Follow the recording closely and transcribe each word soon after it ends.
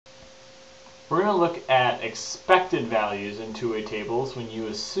We're going to look at expected values in two-way tables when you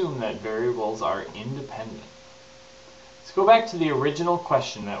assume that variables are independent. Let's go back to the original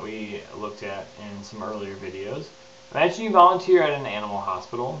question that we looked at in some earlier videos. Imagine you volunteer at an animal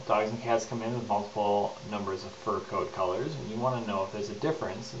hospital. Dogs and cats come in with multiple numbers of fur coat colors, and you want to know if there's a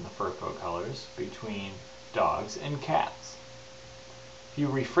difference in the fur coat colors between dogs and cats. If you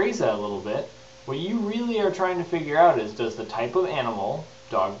rephrase that a little bit, what you really are trying to figure out is, does the type of animal,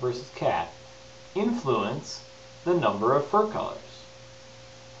 dog versus cat, influence the number of fur colors?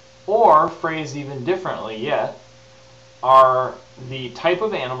 Or, phrased even differently yet, are the type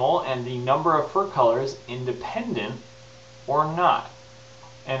of animal and the number of fur colors independent or not?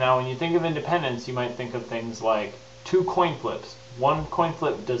 And now when you think of independence, you might think of things like two coin flips. One coin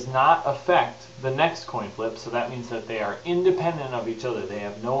flip does not affect the next coin flip, so that means that they are independent of each other. They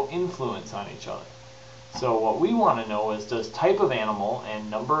have no influence on each other. So what we want to know is, does type of animal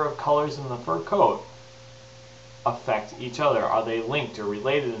and number of colors in the fur coat affect each other? Are they linked or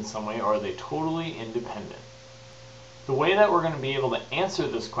related in some way, or are they totally independent? The way that we're going to be able to answer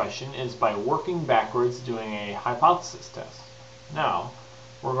this question is by working backwards, doing a hypothesis test. Now,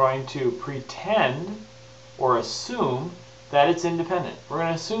 we're going to pretend or assume that it's independent. We're going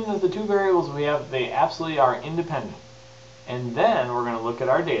to assume that the two variables we have, they absolutely are independent. And then we're going to look at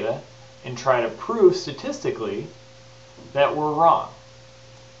our data and try to prove statistically that we're wrong.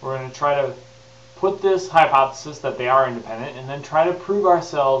 We're going to try to put this hypothesis that they are independent and then try to prove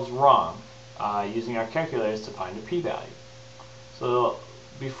ourselves wrong using our calculators to find a p-value. So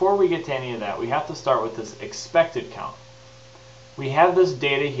before we get to any of that, we have to start with this expected count. We have this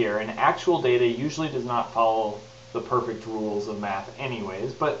data here, and actual data usually does not follow the perfect rules of math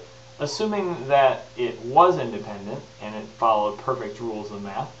anyways, but assuming that it was independent and it followed perfect rules of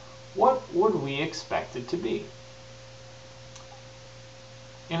math, what would we expect it to be?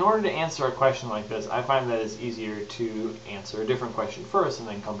 In order to answer a question like this, I find that it's easier to answer a different question first and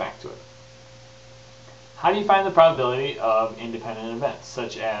then come back to it. How do you find the probability of independent events,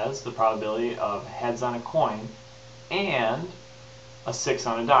 such as the probability of heads on a coin and a 6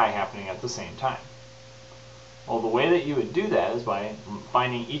 on a die happening at the same time? Well, the way that you would do that is by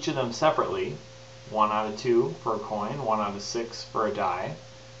finding each of them separately, 1 out of 2 for a coin, 1 out of 6 for a die,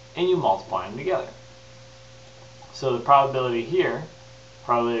 and you multiply them together. So the probability here,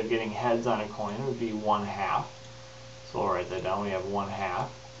 probability of getting heads on a coin, would be 1/2. So we'll write that down. We have 1/2.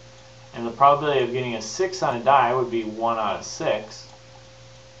 And the probability of getting a 6 on a die would be 1 out of 6.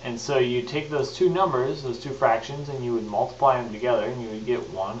 And so you take those two numbers, those two fractions, and you would multiply them together, and you would get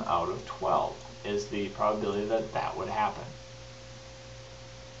 1 out of 12 is the probability that that would happen.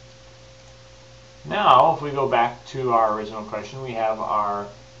 Now, if we go back to our original question, we have our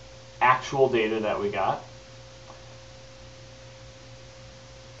actual data that we got.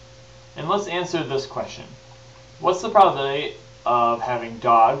 And let's answer this question. What's the probability of having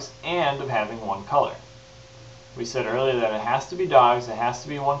dogs and of having one color? We said earlier that it has to be dogs, it has to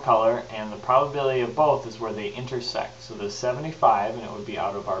be one color, and the probability of both is where they intersect. So there's 75, and it would be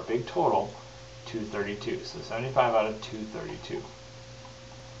out of our big total, 232. So 75 out of 232.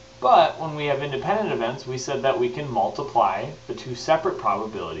 But when we have independent events, we said that we can multiply the two separate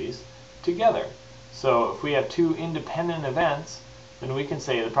probabilities together. So if we have two independent events, then we can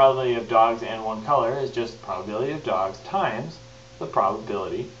say the probability of dogs and one color is just probability of dogs times the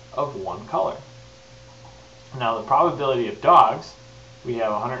probability of one color. Now the probability of dogs, we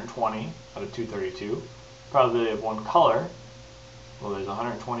have 120 out of 232. Probability of one color, well, there's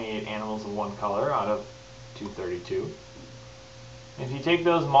 128 animals of one color out of 232. If you take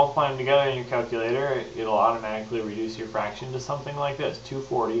those and multiply them together in your calculator, it'll automatically reduce your fraction to something like this,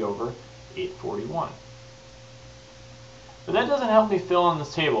 240 over 841. But that doesn't help me fill in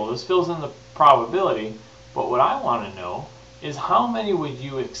this table. This fills in the probability, but what I want to know is how many would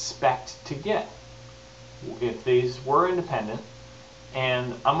you expect to get if these were independent.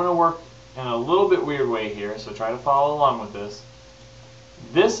 And I'm going to work in a little bit weird way here, so try to follow along with this.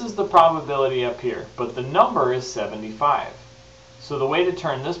 This is the probability up here, but the number is 75. So the way to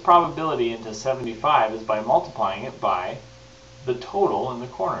turn this probability into 75 is by multiplying it by the total in the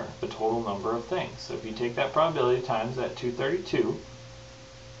corner, the total number of things. So if you take that probability times that 232,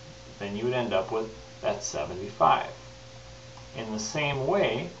 then you would end up with that 75. In the same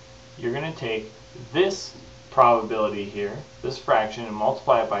way, you're going to take this probability here, this fraction, and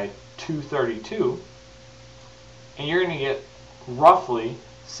multiply it by 232, and you're going to get roughly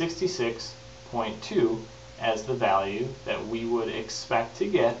 66.2 as the value that we would expect to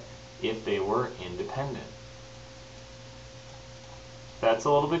get if they were independent. That's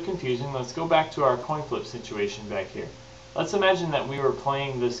a little bit confusing. Let's go back to our coin flip situation back here. Let's imagine that we were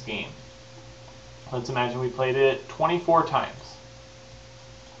playing this game. Let's imagine we played it 24 times.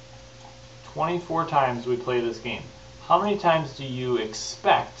 24 times we play this game. How many times do you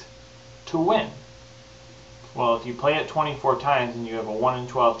expect to win? Well, if you play it 24 times and you have a 1 in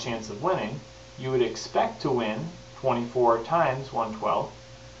 12 chance of winning, you would expect to win 24 times 1/12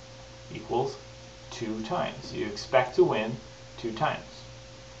 equals 2 times. You expect to win 2 times.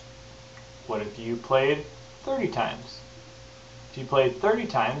 What if you played 30 times? If you played 30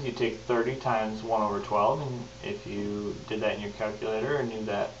 times, you take 30 times 1/12, and if you did that in your calculator or knew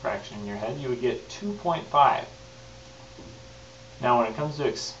that fraction in your head, you would get 2.5. Now when it comes to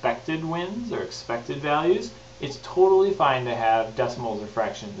expected wins or expected values, it's totally fine to have decimals or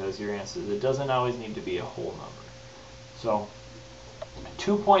fractions as your answers. It doesn't always need to be a whole number. So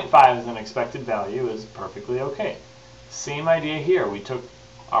 2.5 as an expected value is perfectly okay. Same idea here. We took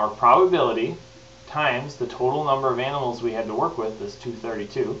our probability times the total number of animals we had to work with, is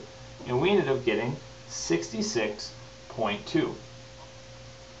 232, and we ended up getting 66.2.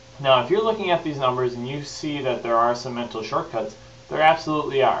 Now if you're looking at these numbers and you see that there are some mental shortcuts, there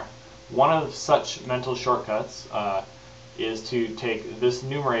absolutely are. One of such mental shortcuts is to take this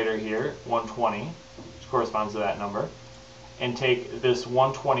numerator here, 120, which corresponds to that number, and take this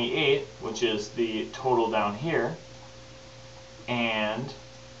 128, which is the total down here, and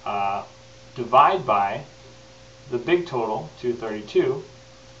divide by the big total, 232,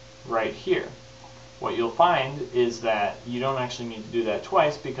 right here. What you'll find is that you don't actually need to do that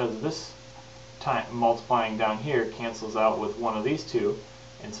twice, because this time multiplying down here cancels out with one of these two,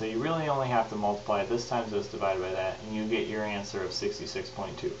 and so you really only have to multiply this times this divided by that, and you get your answer of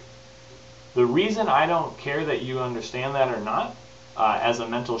 66.2. The reason I don't care that you understand that or not as a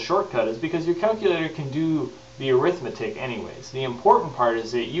mental shortcut is because your calculator can do the arithmetic anyways. The important part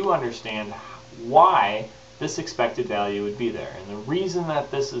is that you understand why this expected value would be there. And the reason that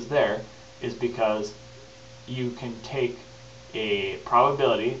this is there is because you can take a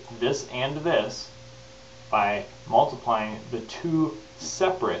probability, this and this, by multiplying the two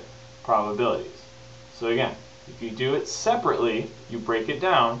separate probabilities. So again, if you do it separately, you break it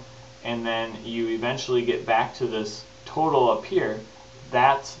down, and then you eventually get back to this total up here.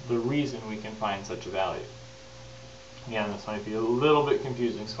 That's the reason we can find such a value. Again, this might be a little bit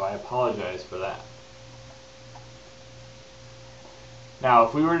confusing, so I apologize for that. Now,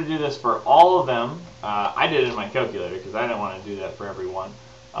 if we were to do this for all of them, I did it in my calculator because I didn't want to do that for every one,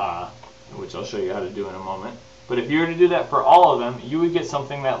 which I'll show you how to do in a moment. But if you were to do that for all of them, you would get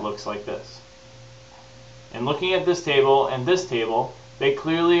something that looks like this. And looking at this table and this table, they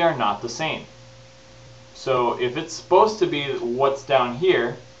clearly are not the same. So if it's supposed to be what's down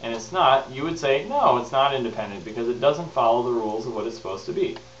here, and it's not, you would say, no, it's not independent because it doesn't follow the rules of what it's supposed to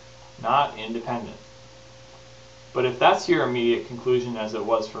be. Not independent. But if that's your immediate conclusion, as it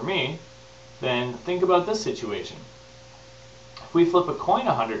was for me, then think about this situation. If we flip a coin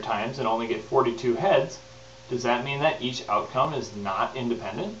 100 times and only get 42 heads, does that mean that each outcome is not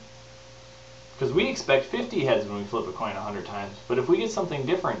independent? Because we expect 50 heads when we flip a coin 100 times. But if we get something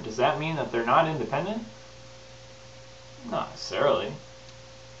different, does that mean that they're not independent? Not necessarily.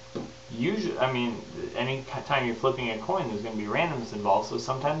 Usually, I mean, any time you're flipping a coin, there's going to be randomness involved, so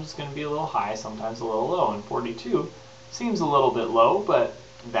sometimes it's going to be a little high, sometimes a little low, and 42 seems a little bit low, but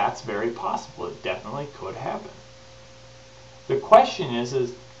that's very possible. It definitely could happen. The question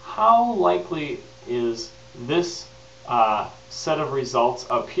is how likely is this set of results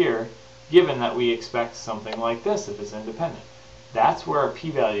up here, given that we expect something like this if it's independent? That's where our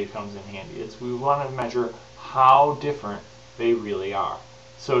p-value comes in handy. We want to measure how different they really are.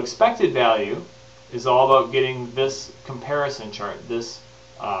 So expected value is all about getting this comparison chart, this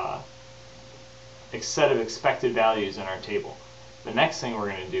set of expected values in our table. The next thing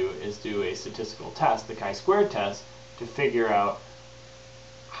we're going to do is do a statistical test, the chi-square test, to figure out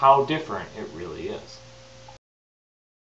how different it really is.